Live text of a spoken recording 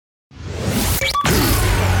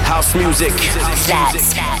house music.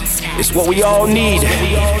 It's what we all need.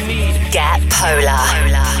 Get polar.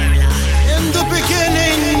 In the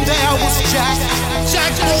beginning there was Jack.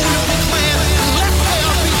 Jack owned the clan. Let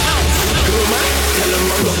there be house.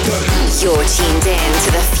 You're tuned in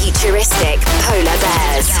to the futuristic Polar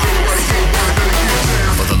Bears.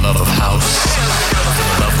 For the love of house, for the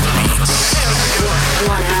love of beats.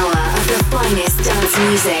 1 hour of the finest dance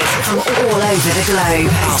music from all over the globe.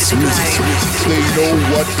 House music. They know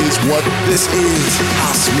what is what. This is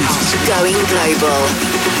house music. Going global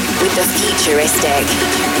with the futuristic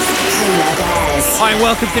Polar Bears. Hi and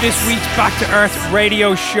welcome to this week's Back to Earth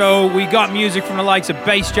radio show. We got music from the likes of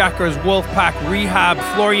Bassjackers, Wolfpack, Rehab,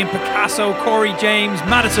 Florian Picasso, Corey James,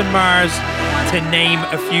 Madison Mars, to name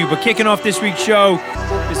a few. But kicking off this week's show,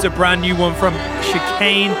 this is a brand new one from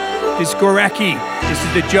Chicane. This is Gorecki. This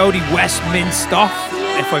is the Jody Westminster,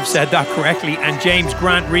 if I've said that correctly, and James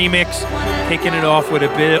Grant remix, kicking it off with a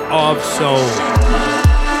bit of soul.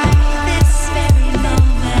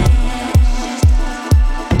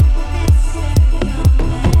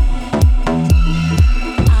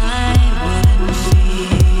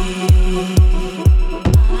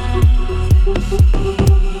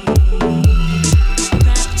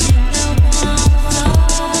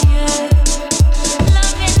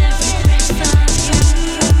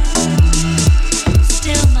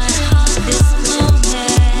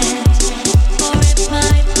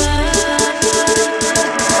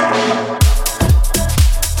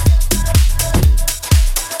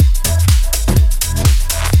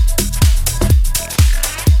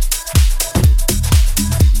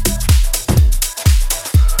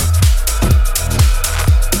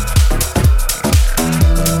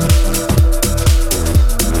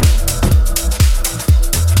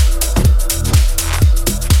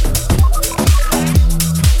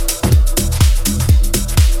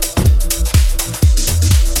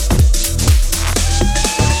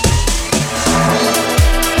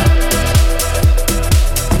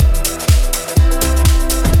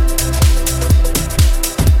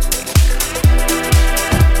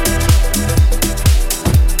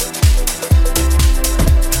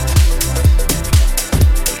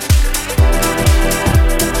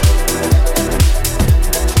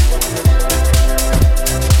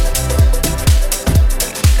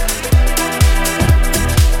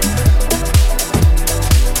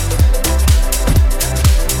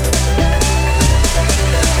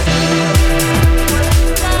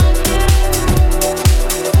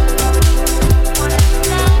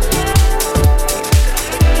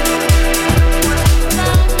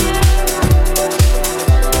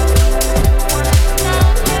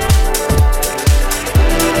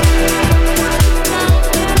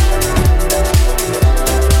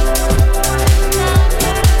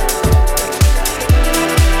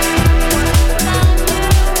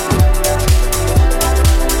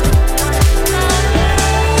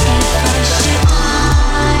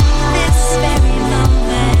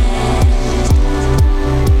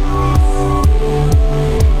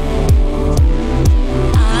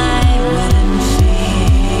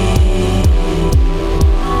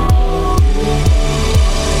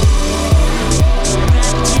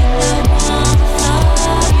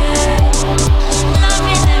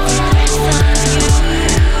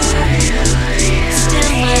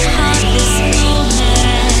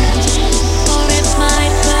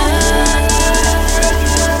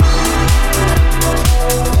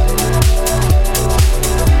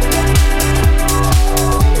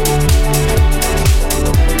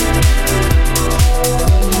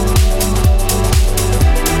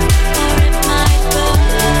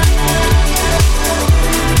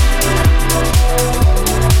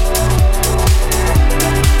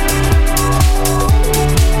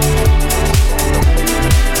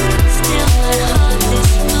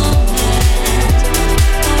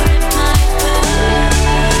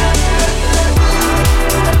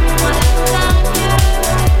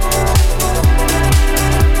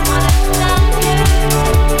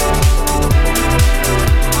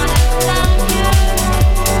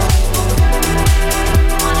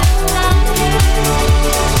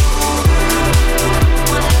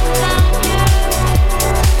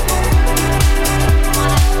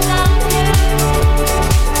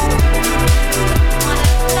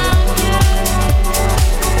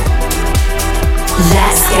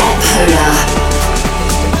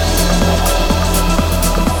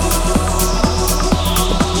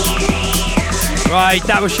 Right,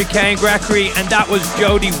 that was Chicane Gregory, and that was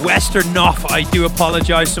Jody Westernoff. I do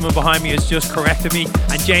apologise, someone behind me has just corrected me.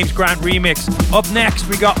 And James Grant remix. Up next,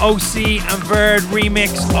 we got OC and Verd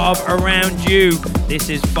remix of Around You. This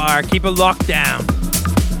is fire. Keep it locked down.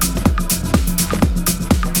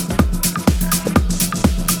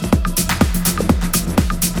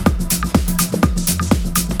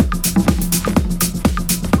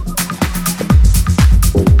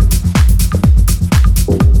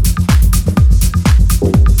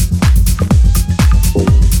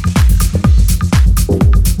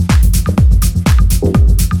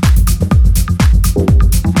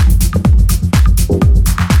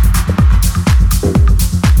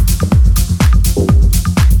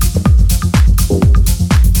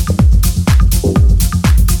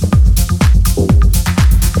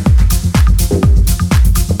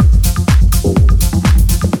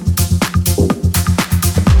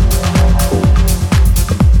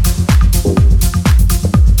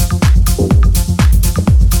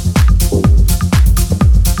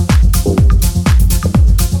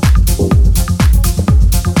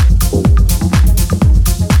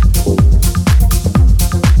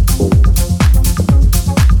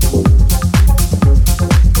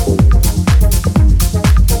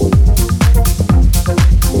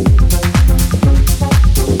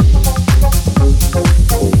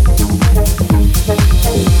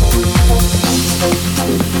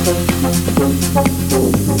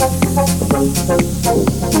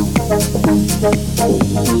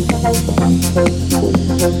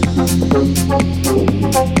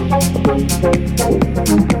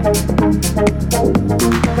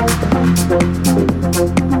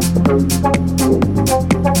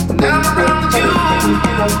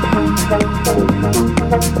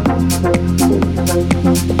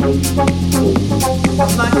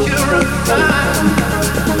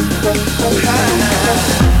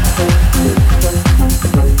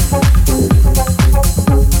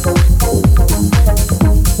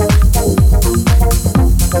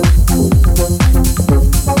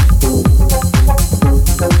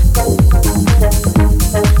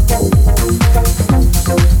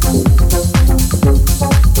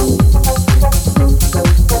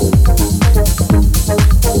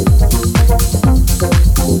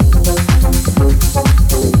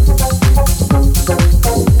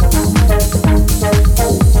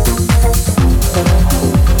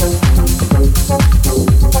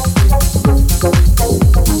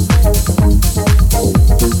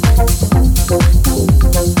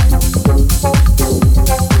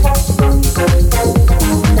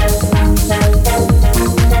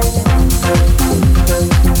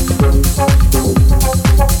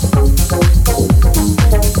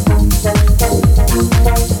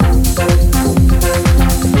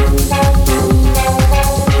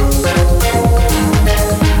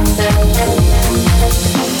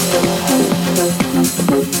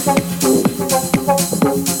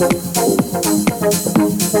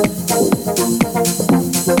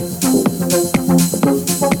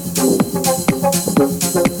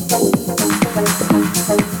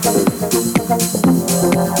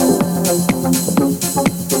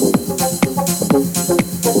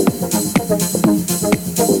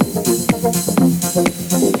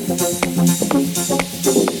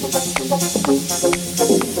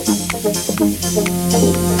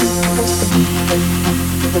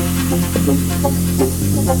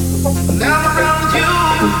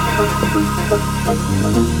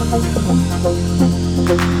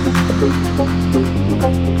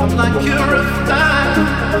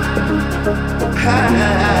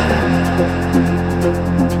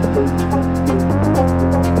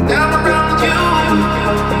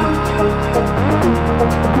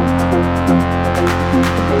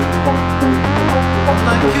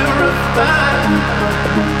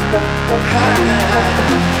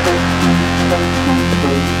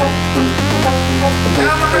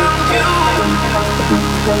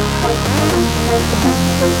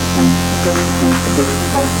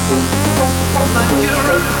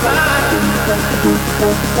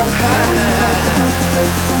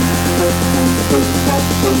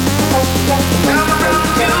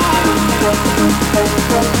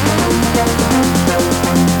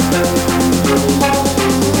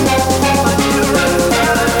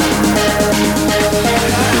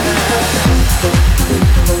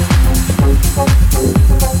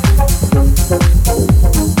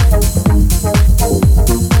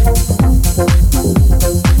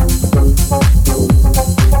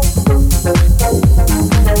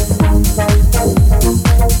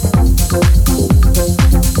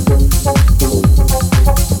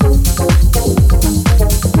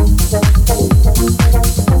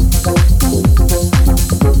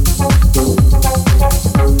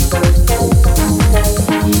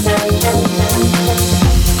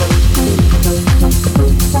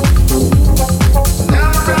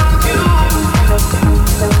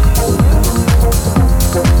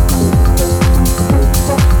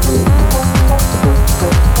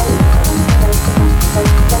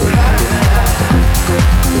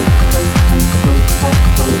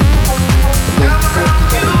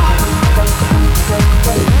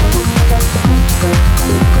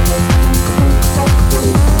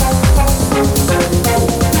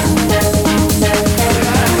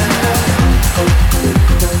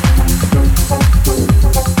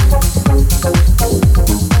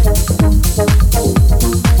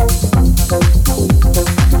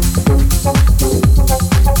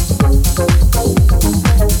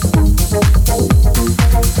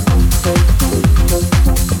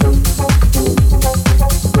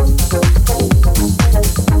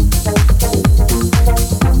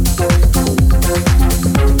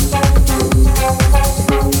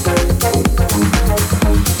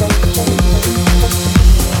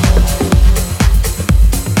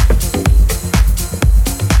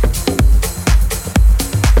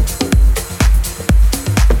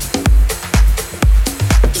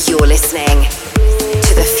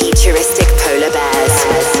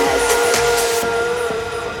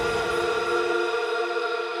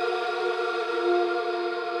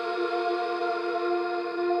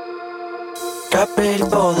 Got ready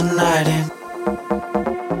for the night in.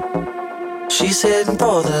 She's heading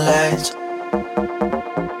for the lights,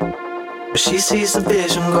 but she sees the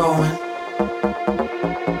vision going,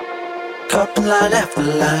 cupping line after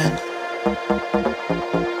line.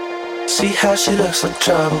 See how she looks like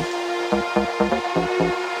trouble.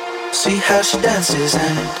 See how she dances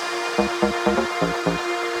and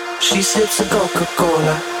she sips a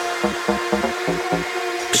Coca-Cola,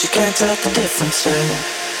 but she can't tell the difference yet.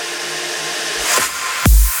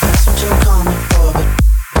 That's what you're coming for, but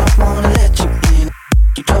don't wanna let you in.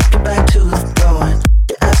 You drop your back to the floor and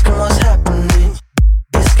you're asking what's happening.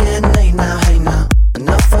 It's getting late now, hey now,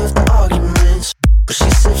 enough of the arguments. But she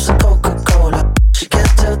sips a Coca-Cola, she can't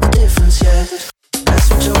tell the difference yet. That's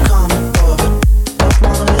what you're coming for, but don't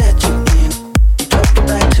wanna let you in. You drop your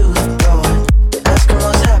back to the floor and you're asking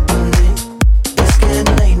what's happening. It's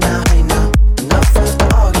getting late now, hey now, enough of the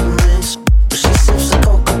arguments. But she sips a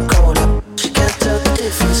Coca-Cola, she can't tell the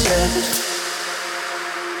difference yet.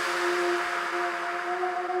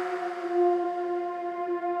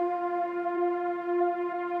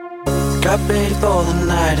 Got ready for the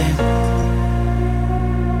night in.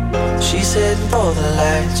 She's heading for the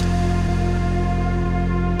lights,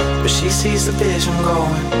 but she sees the vision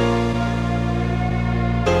going.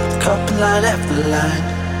 Couple line after line.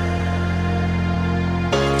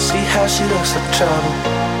 See how she looks like trouble.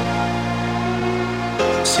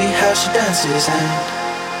 See how she dances and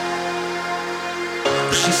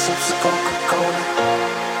she sips the Coca-Cola.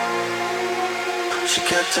 She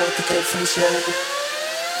can't tell the difference yet.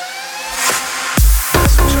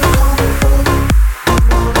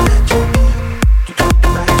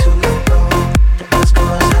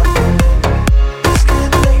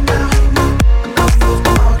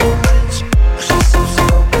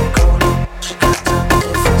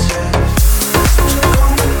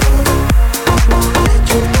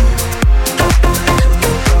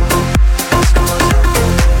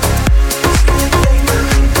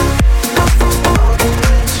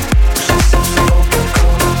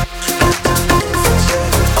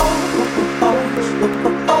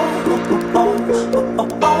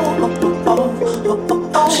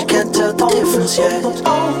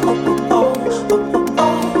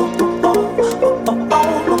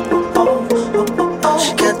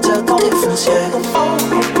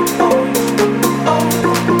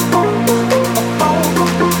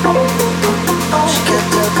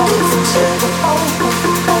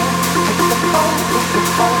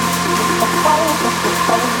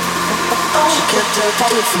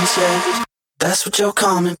 That's what you're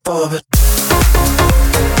coming for, but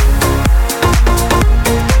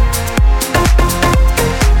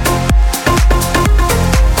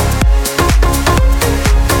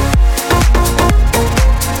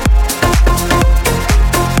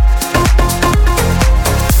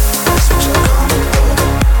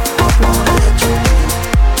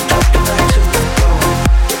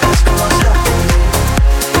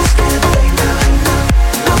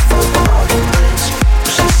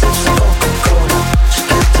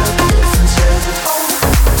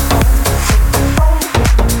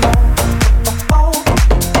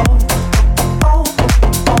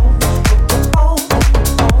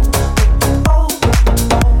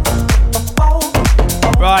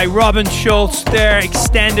Robin Schulz, their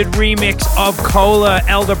extended remix of Cola,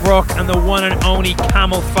 Elderbrook and the one and only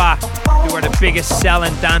Camel Fat, who are the biggest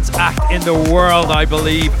selling dance act in the world, I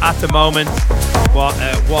believe, at the moment. What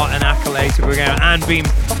an accolade to bring out, and being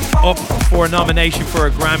up for a nomination for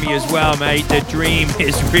a Grammy as well, mate. The dream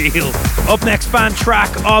is real. Up next, fan track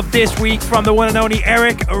of this week from the one and only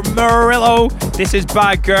Eric Murillo. This is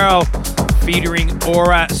Bad Girl, featuring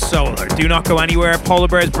Aura Solar. Do not go anywhere. Polar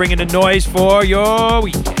Bear is bringing the noise for your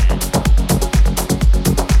weekend.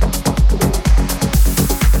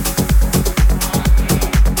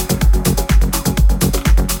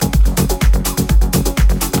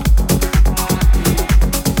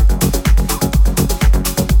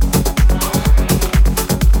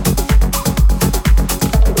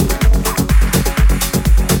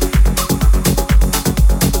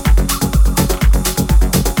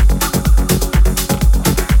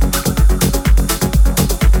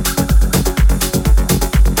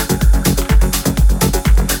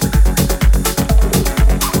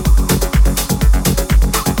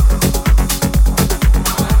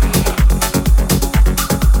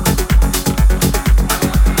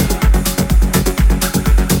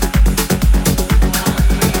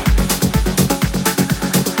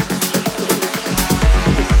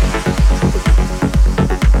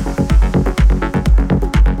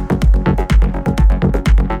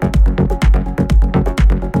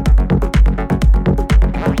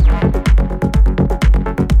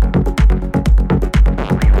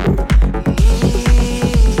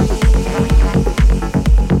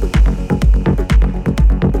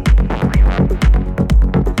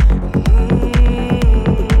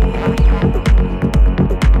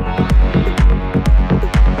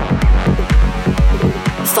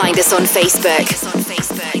 Find us on Facebook.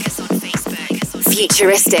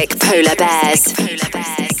 Futuristic Polar Bears.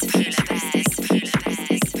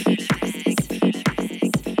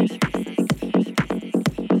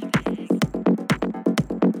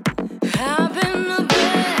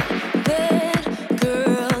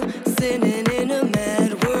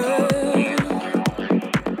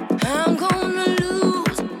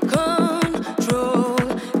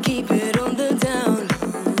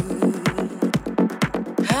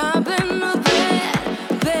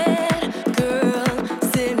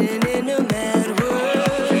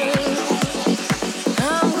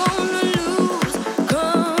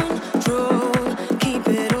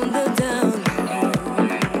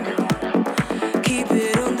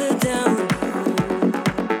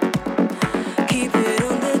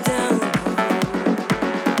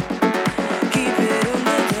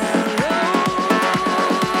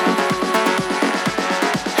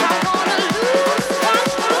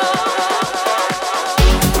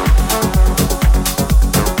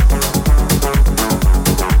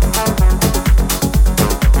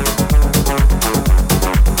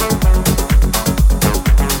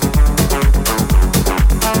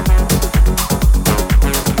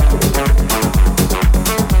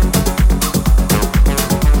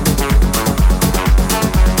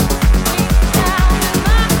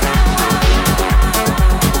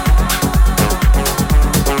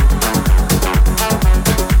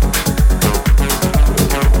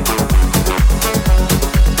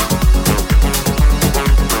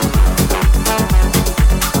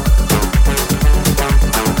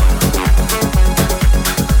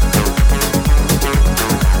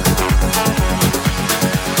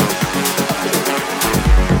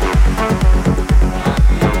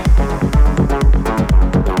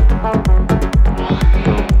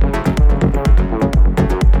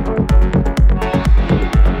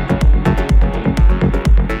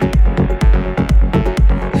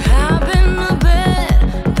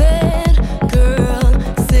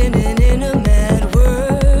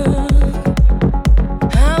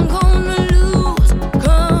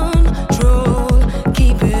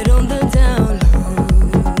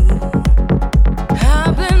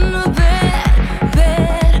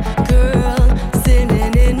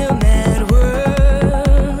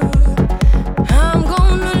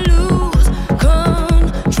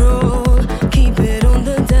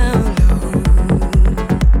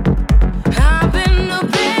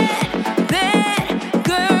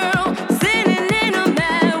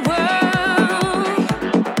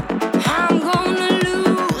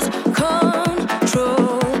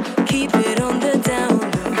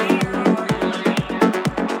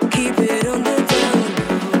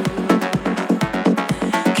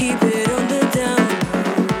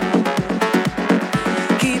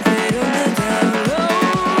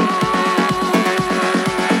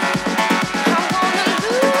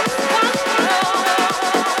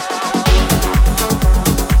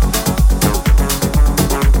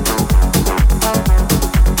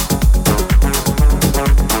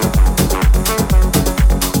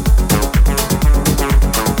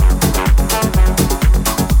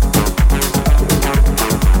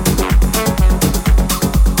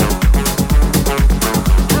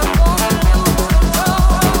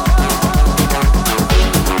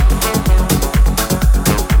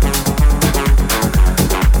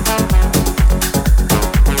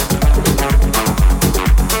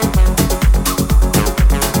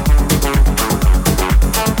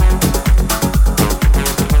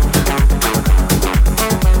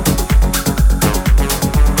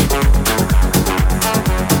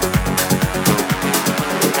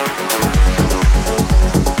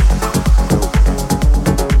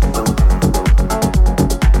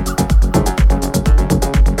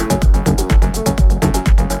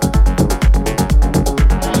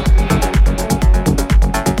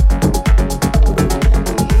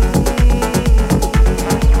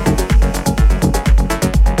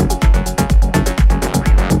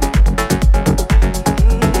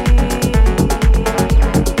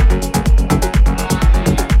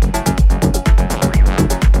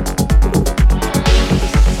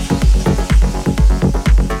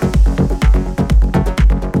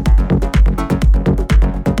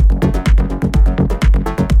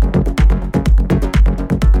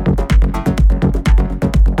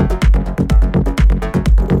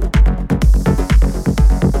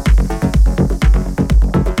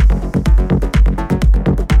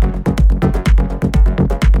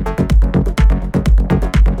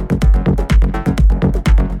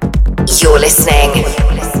 You're listening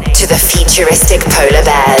to the Futuristic Polar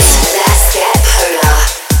Bears. Let's get polar.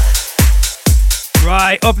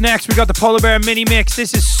 Right, up next we got the Polar Bear mini mix.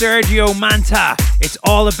 This is Sergio Manta. It's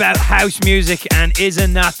all about house music, and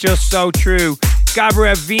isn't that just so true?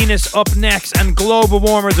 Gabriel Venus up next, and Global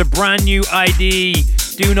Warmer's a brand new ID.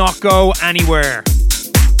 Do not go anywhere.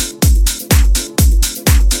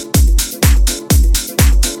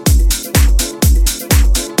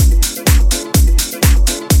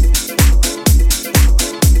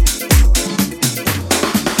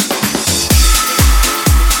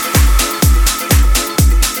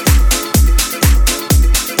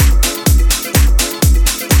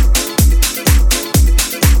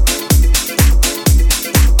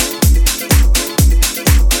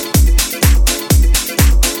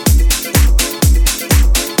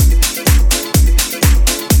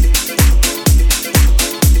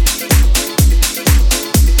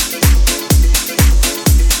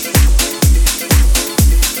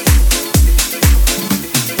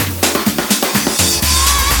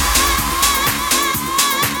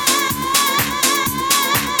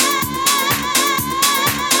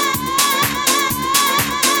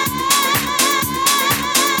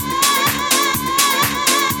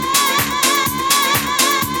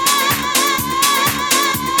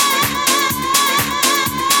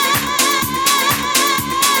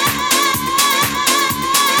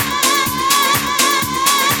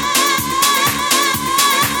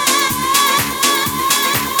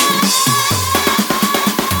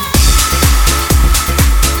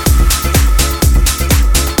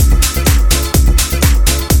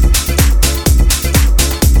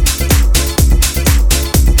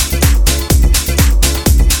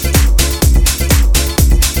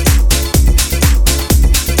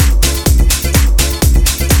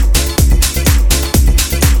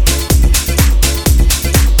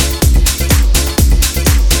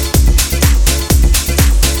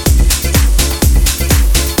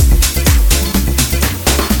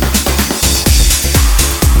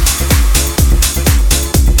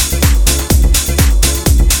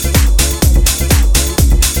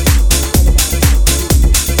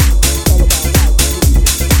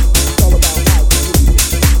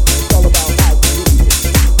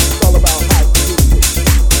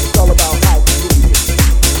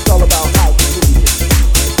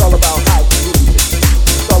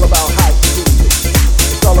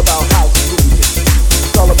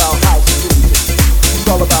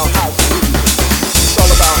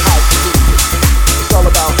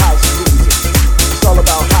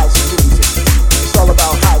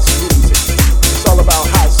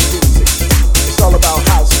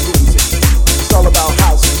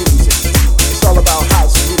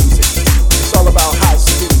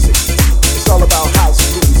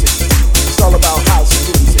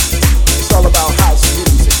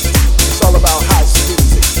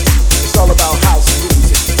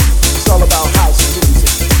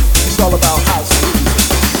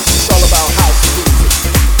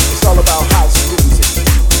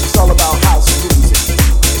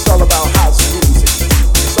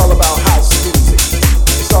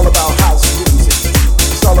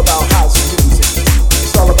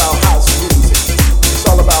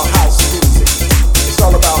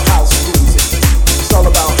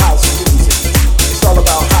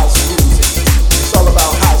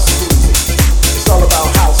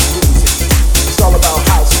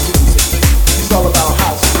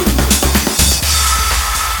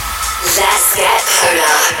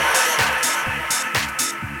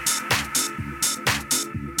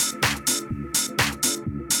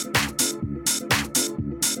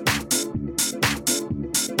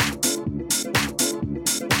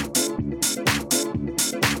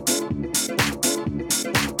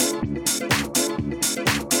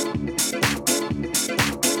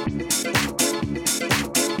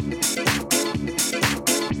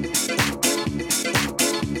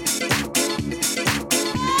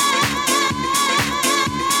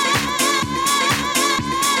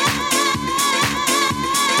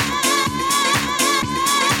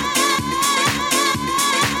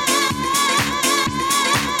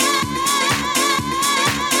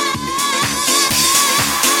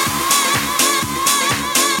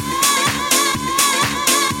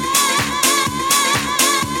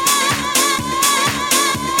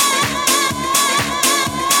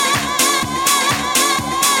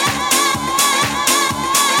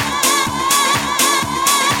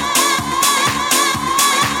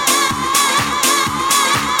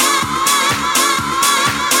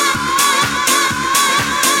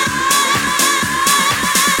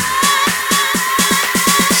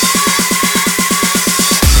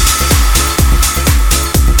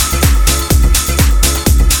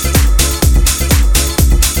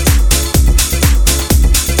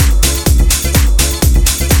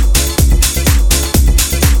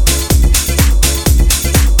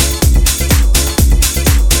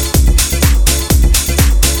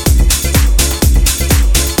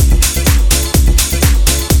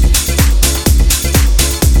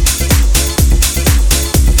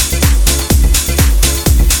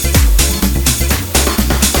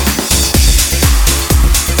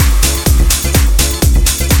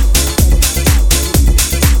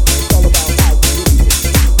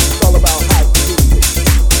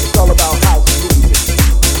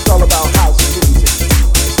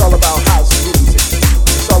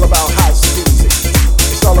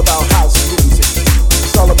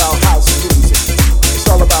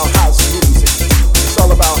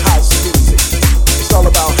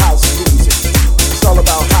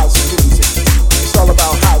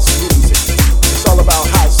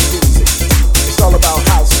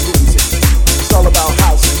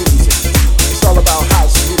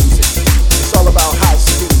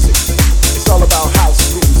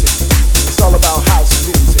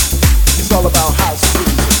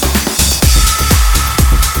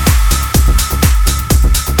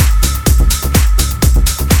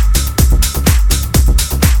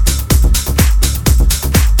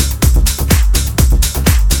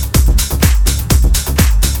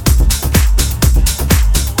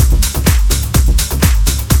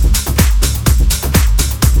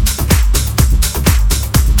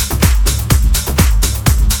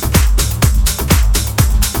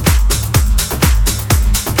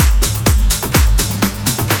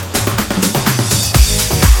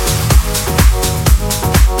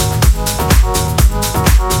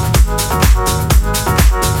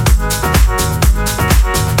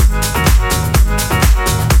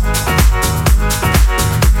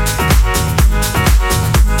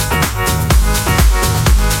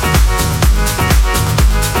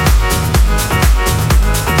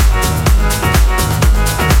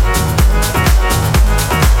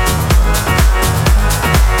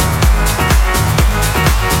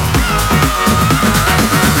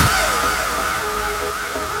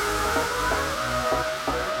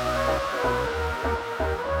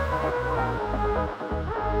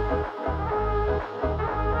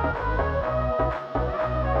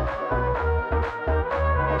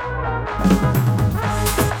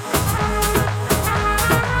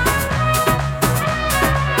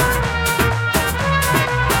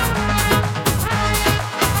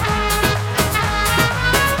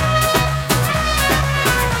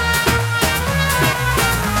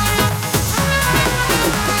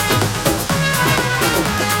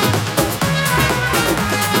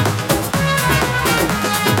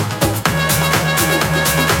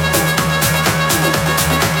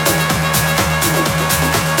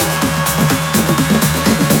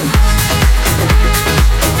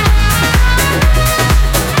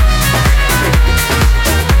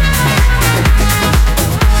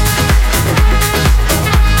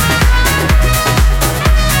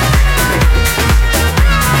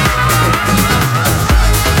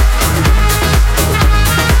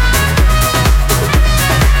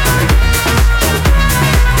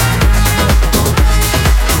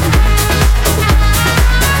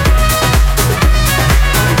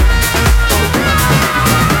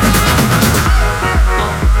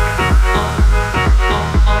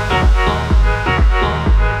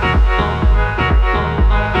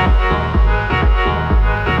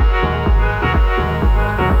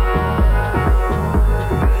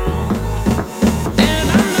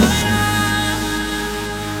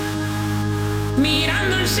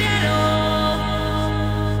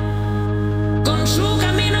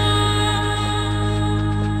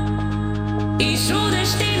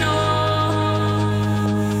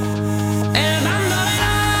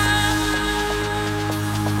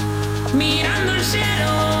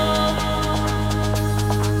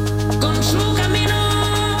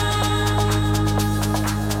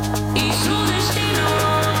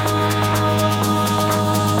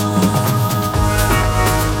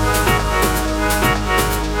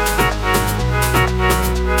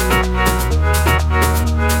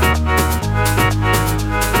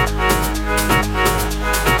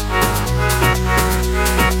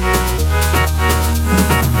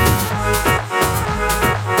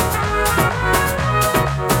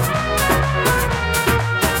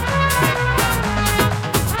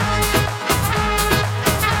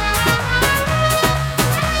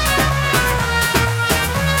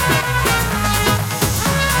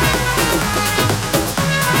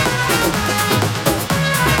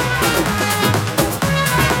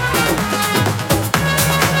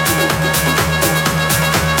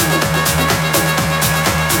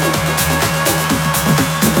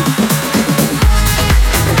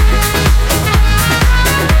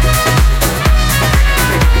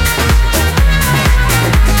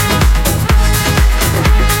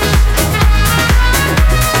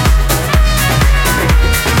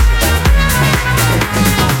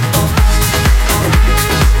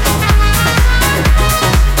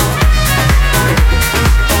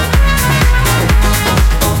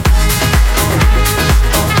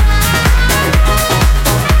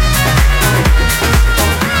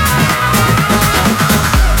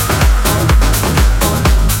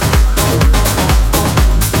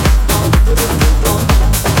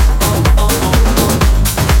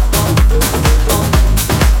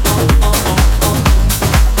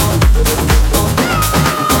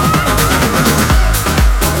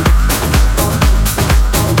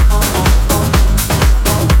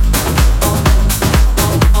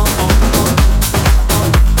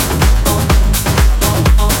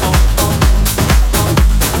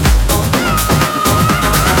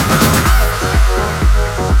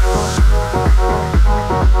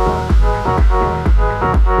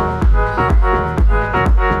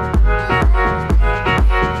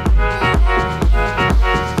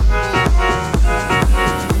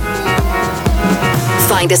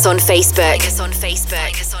 Find us on Facebook.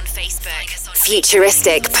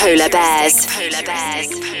 Futuristic Polar Bears.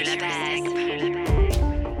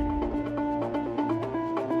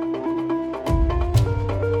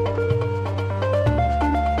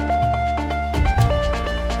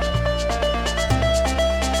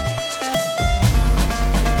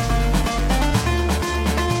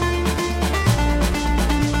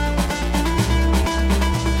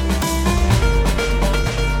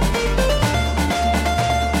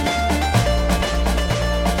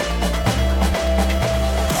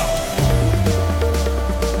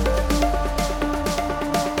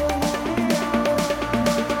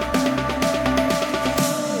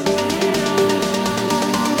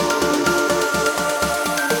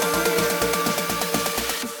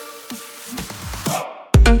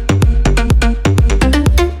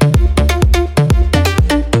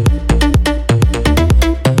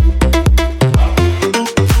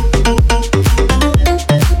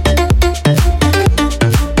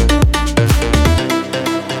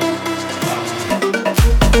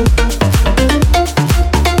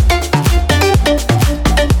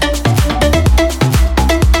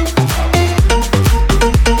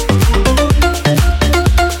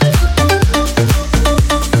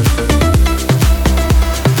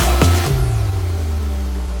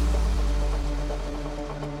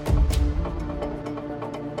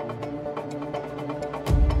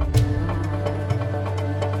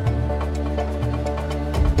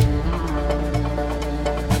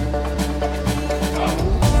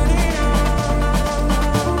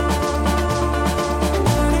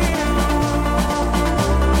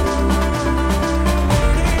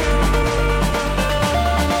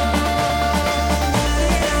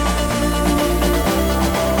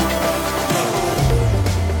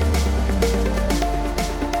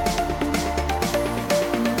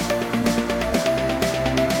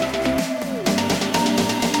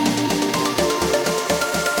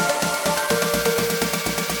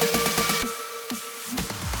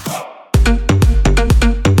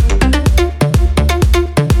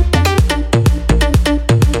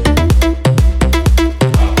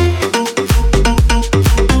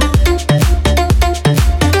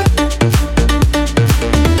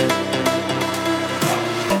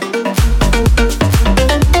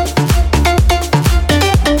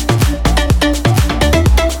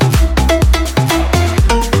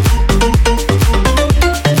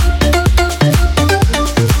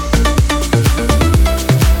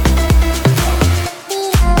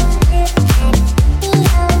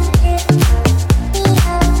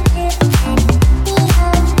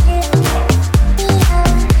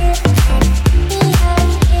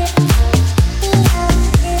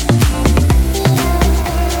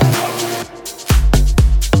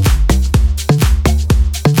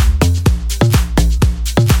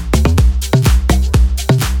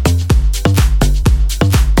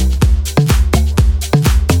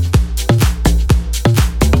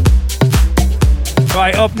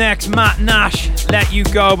 Right, up next, Matt Nash, Let You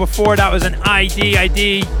Go. Before that was an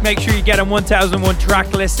ID. Make sure you get on 1001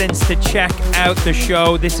 track listings to check out the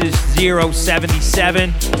show. This is 077,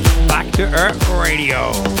 Back to Earth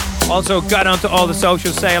Radio. Also, got onto all the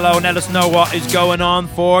socials, say hello and let us know what is going on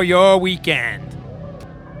for your weekend.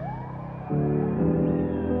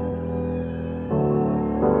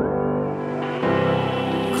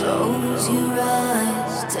 Close your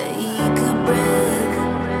eyes, take a breath,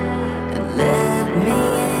 and let me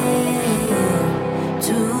in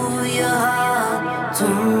to your heart, to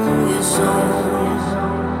your soul.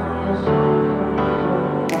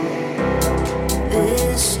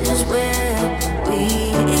 This is where we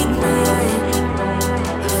ignite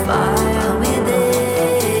the fire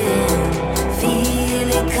within. Feel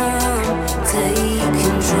it come, take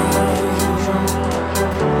control.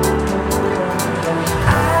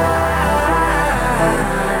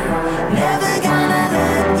 Never gonna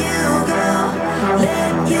let you go,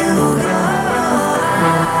 let you go.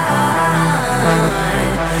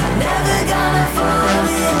 Never gonna fall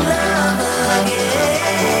in love again.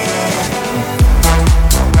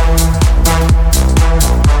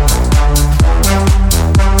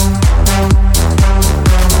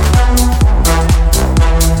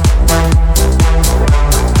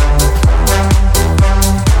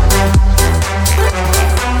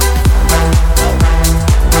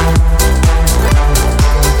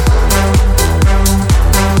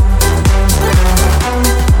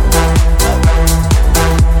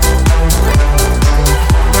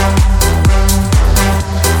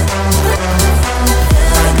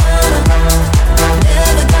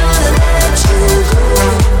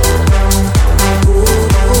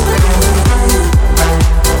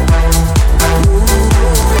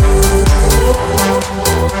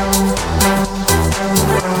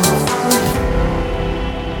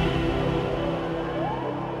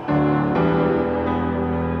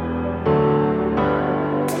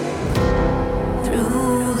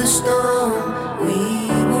 Through the storm, we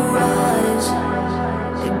will rise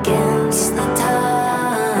against the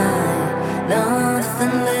tide.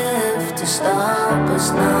 Nothing left to stop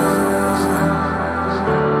us now.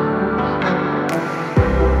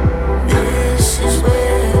 This is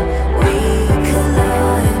where we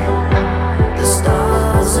collide. The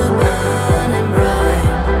stars are burning bright.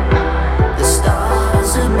 The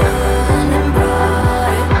stars are burning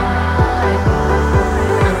bright.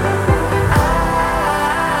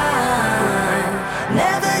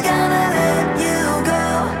 Never gonna let you go,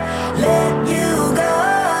 let you go.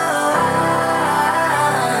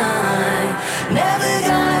 Never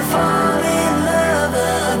gonna fall in love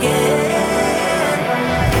again.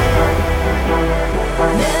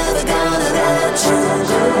 Never gonna let you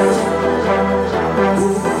go.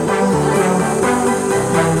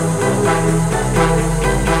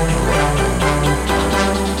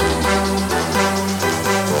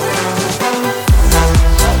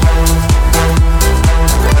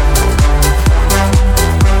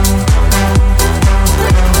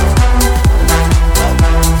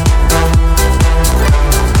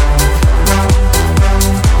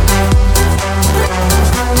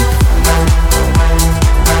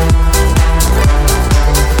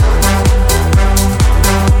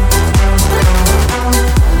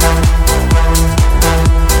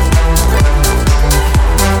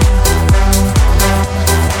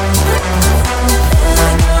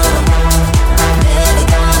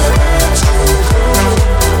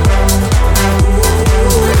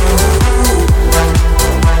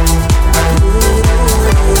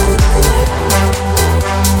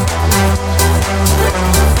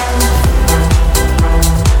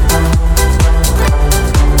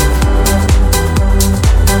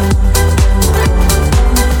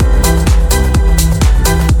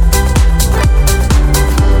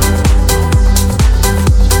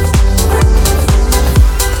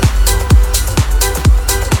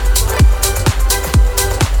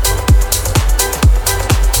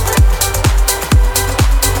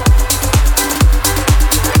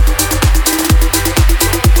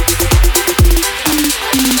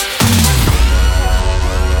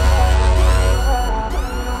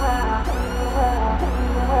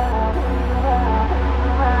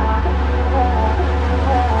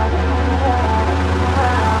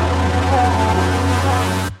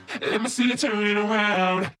 Let me see you turn it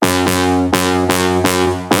around.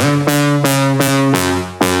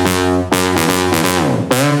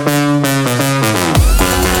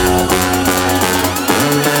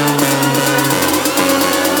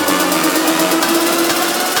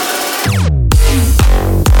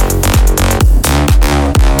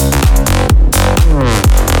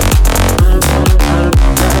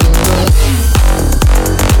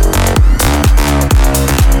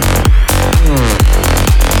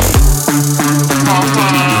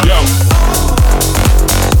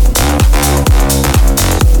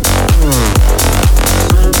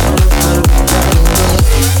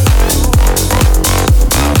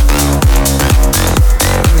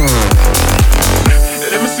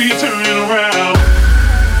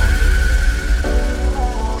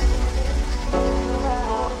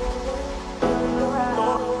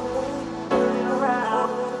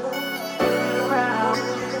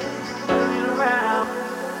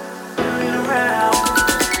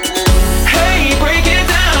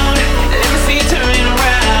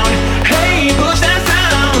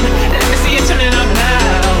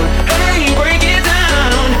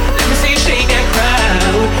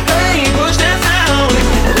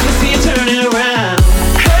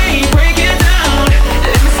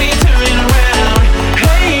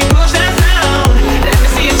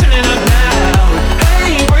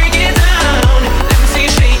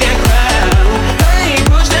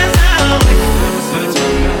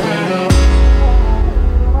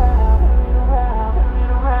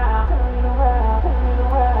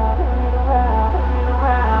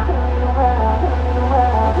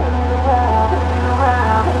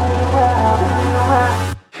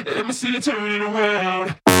 turning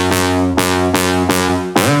around.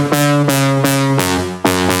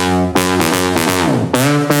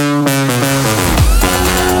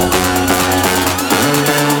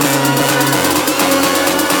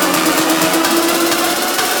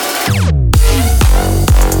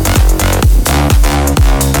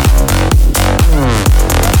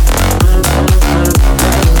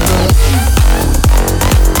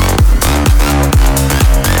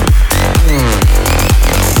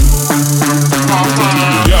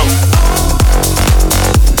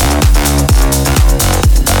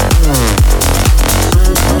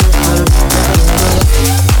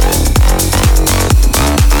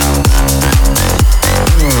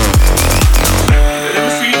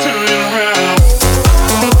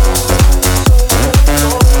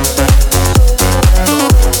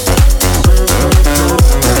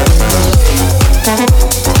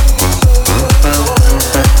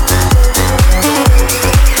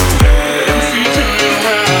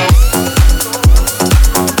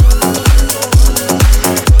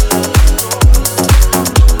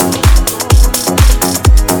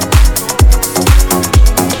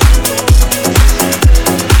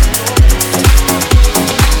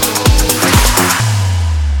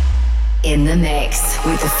 In the mix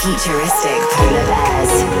with the futuristic polar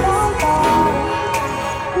bears.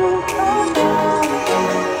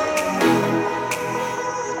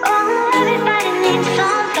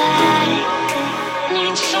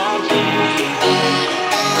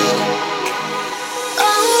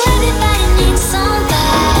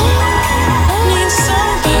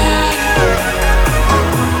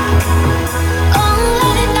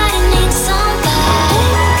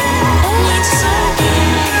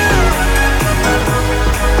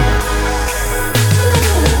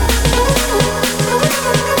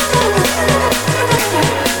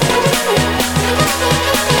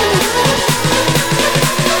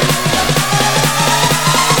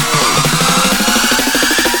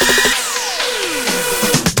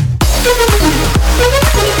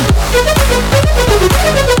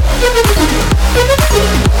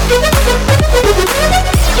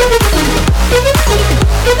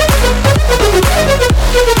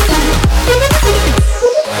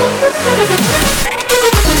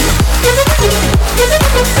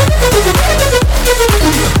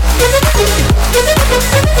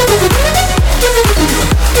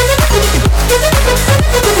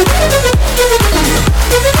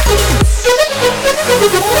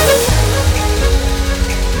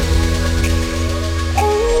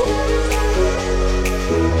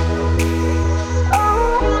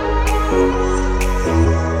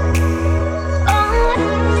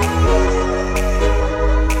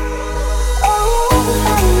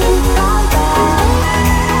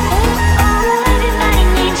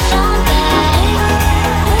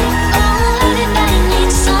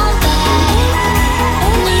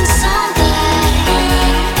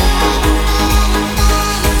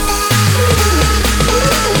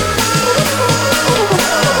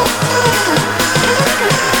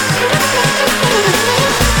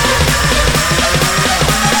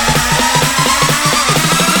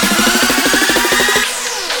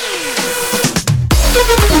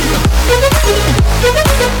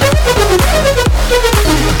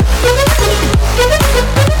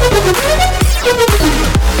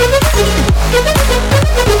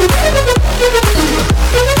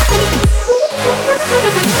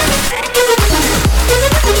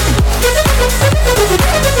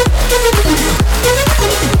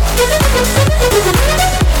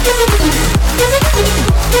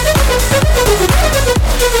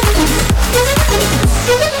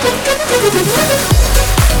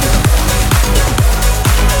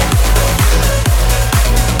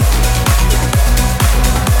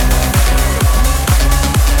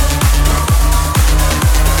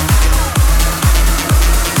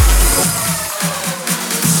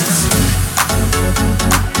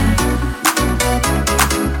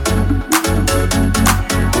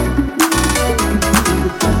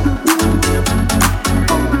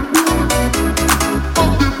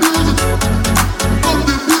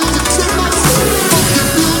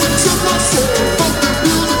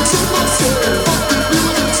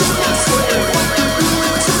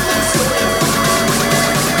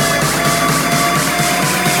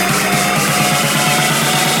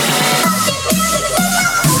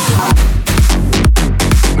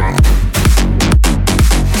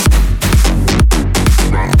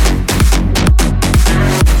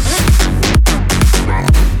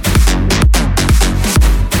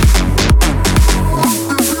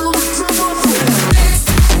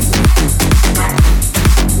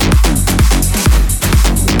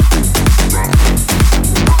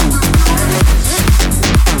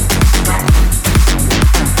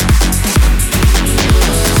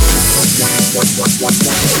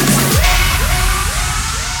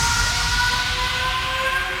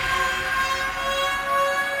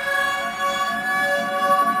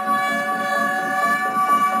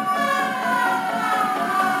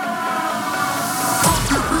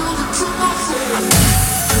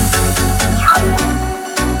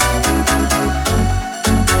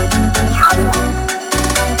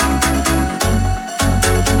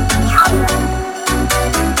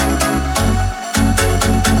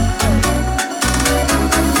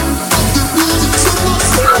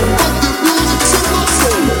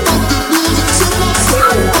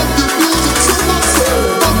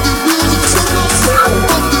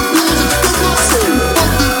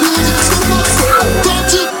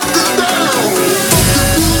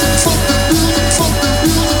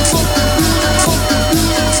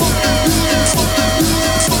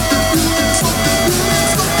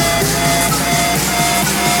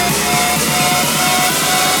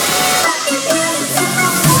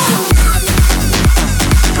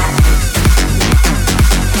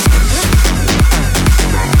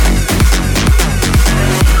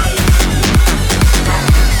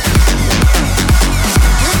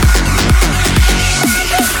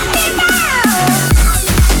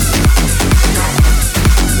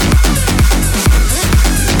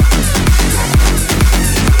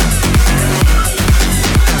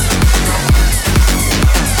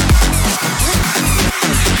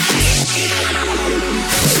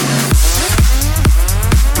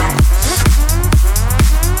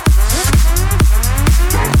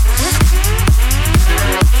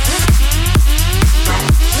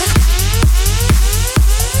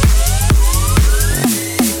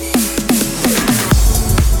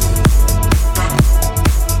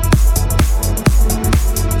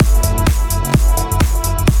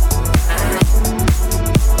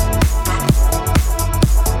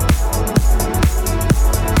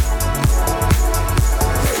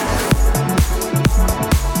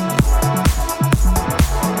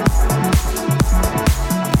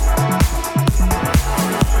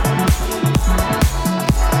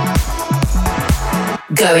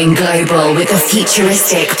 Going global with the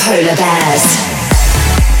futuristic polar bears.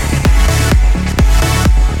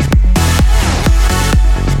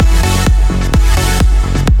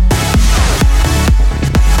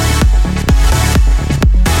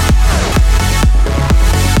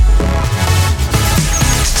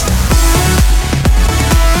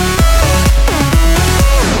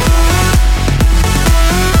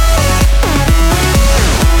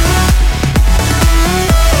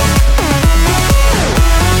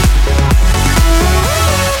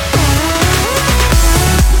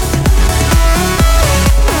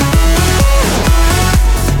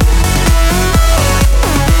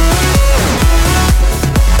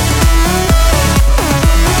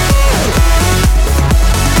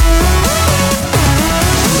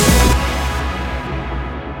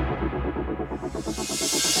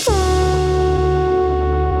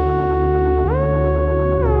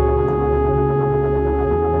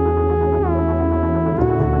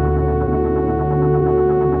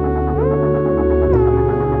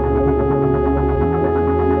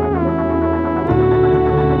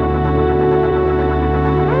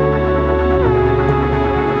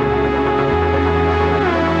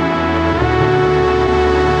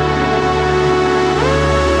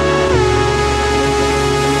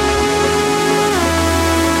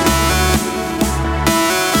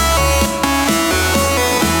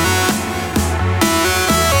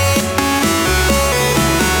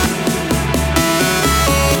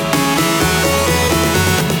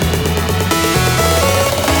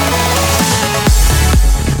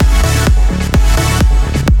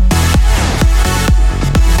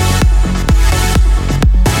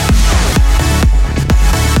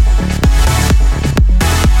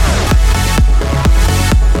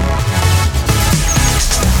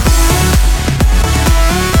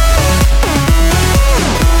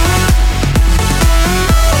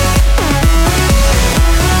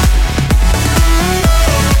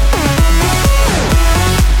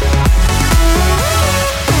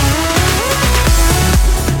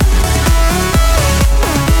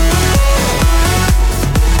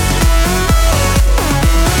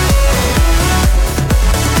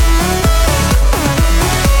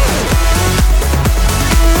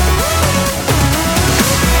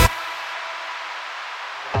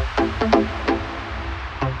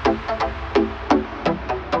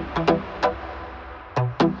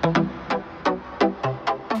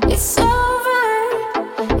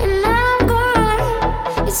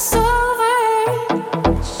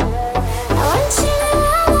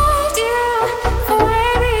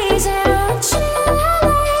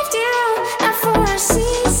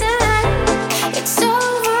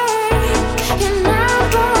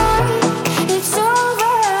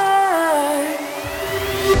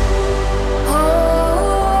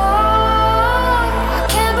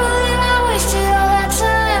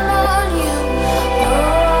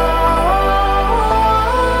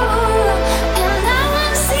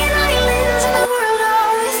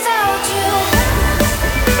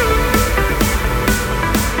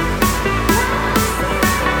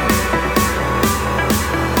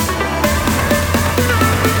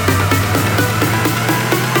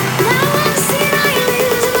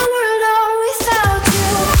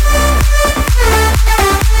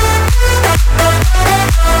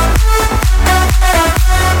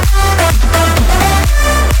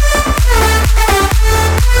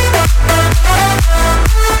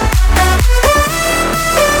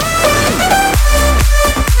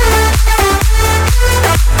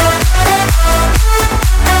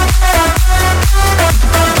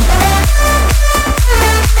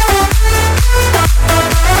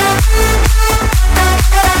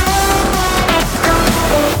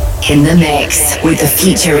 In the mix with the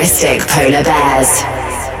futuristic polar bears.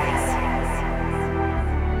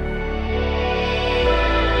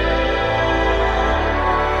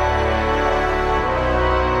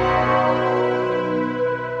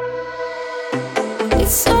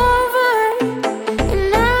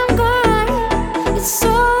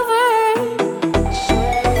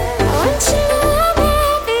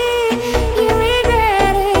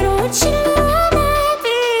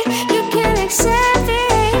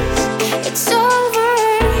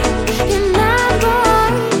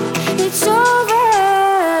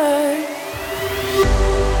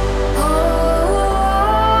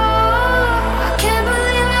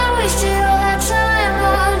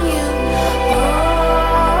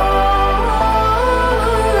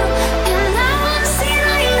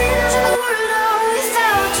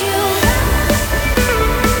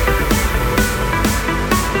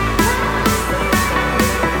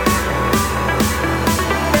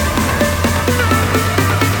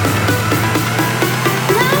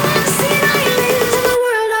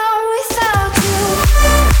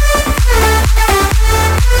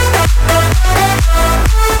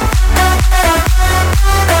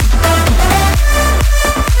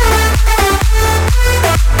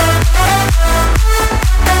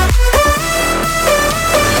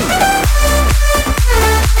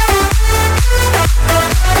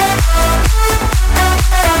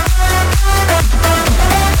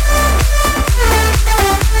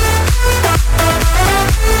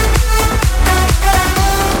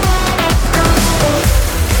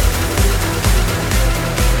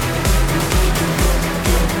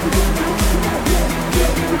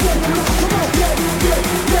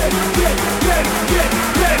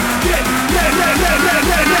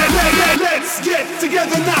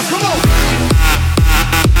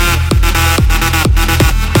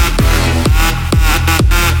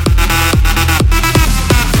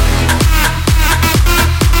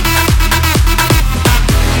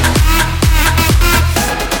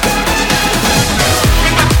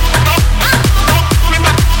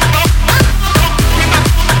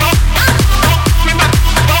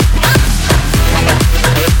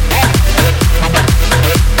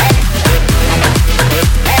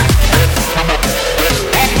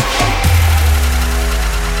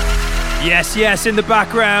 Yes, in the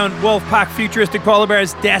background, Wolfpack Futuristic Polar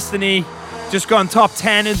Bears Destiny. Just gone top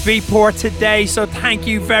 10 in Beatport today, so thank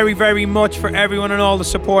you very, very much for everyone and all the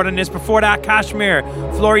support on this. Before that, Kashmir,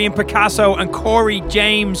 Florian Picasso and Corey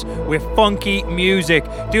James with funky music.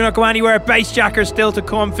 Do not go anywhere, Bassjackers still to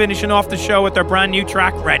come, finishing off the show with their brand new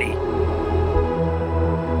track, Ready.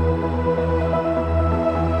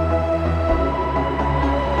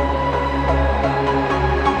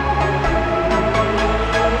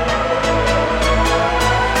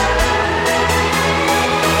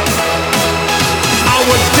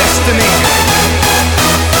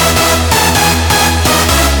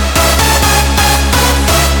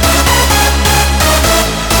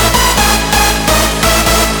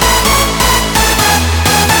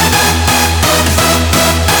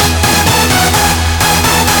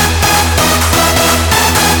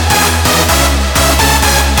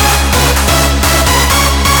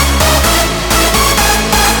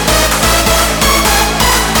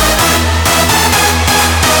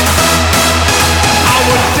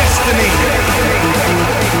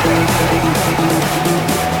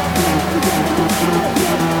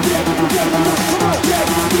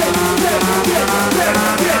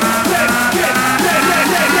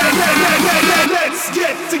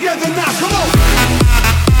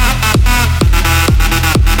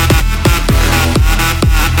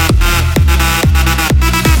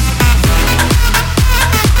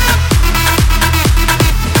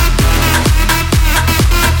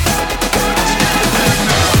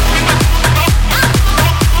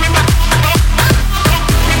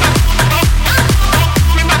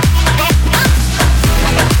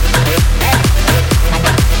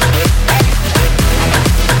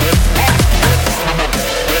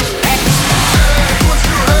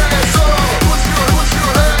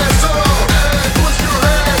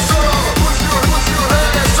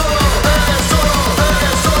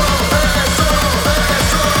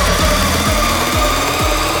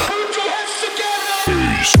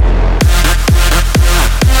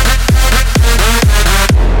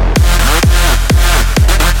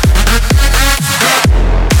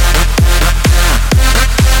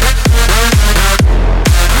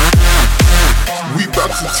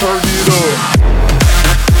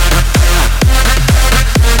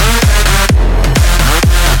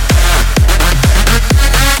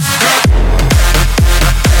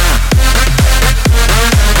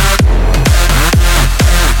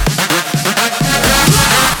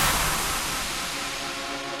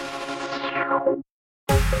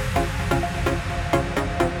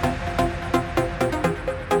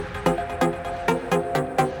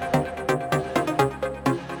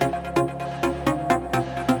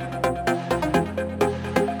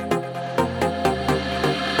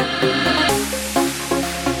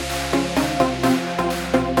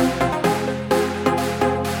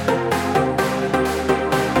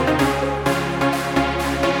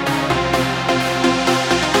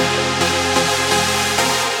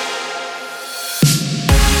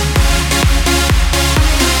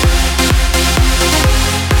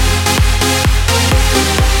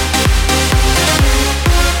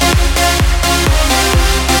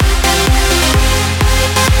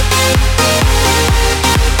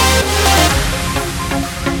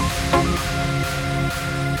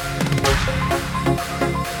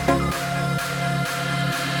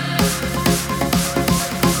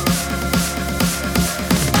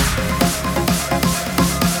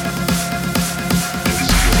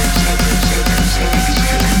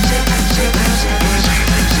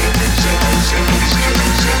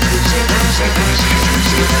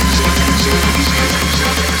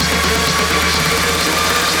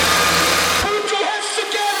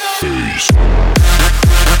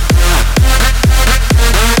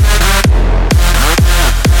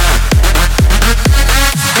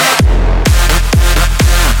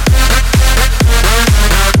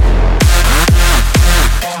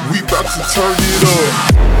 Turn it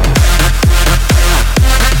up.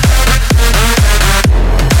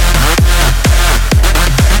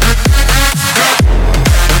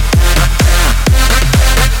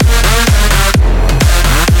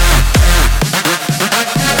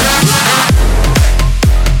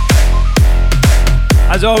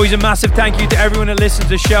 As always, a massive thank you to everyone that listens to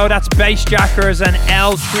the show. That's Bassjackers and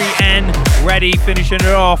L3N Ready, finishing it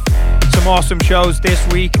off. Some awesome shows this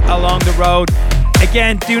week along the road.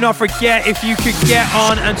 Again, do not forget, if you could get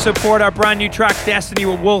on and support our brand new track Destiny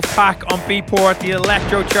with Wolfpack on Beatport, the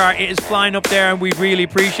electro chart, it is flying up there and we really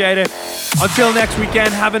appreciate it. Until next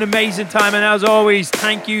weekend, have an amazing time, and as always,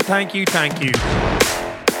 thank you, thank you, thank you.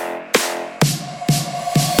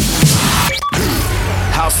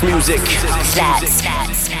 House music. That's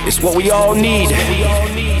It's what we all need.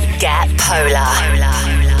 Get polar.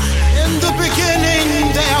 In the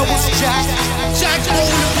beginning there was Jack. Jack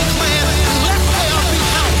wanted to plan. Let there be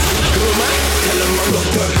house.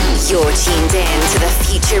 You're tuned in to the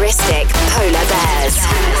futuristic Polar Bears.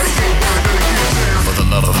 For the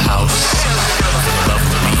love of house, for the love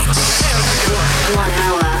of beats. 1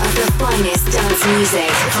 hour of the finest dance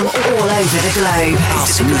music from all over the globe.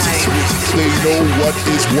 House music. They know what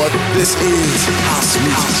is what this is. House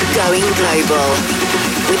music. Going global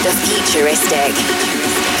with the futuristic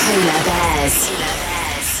Polar Bears.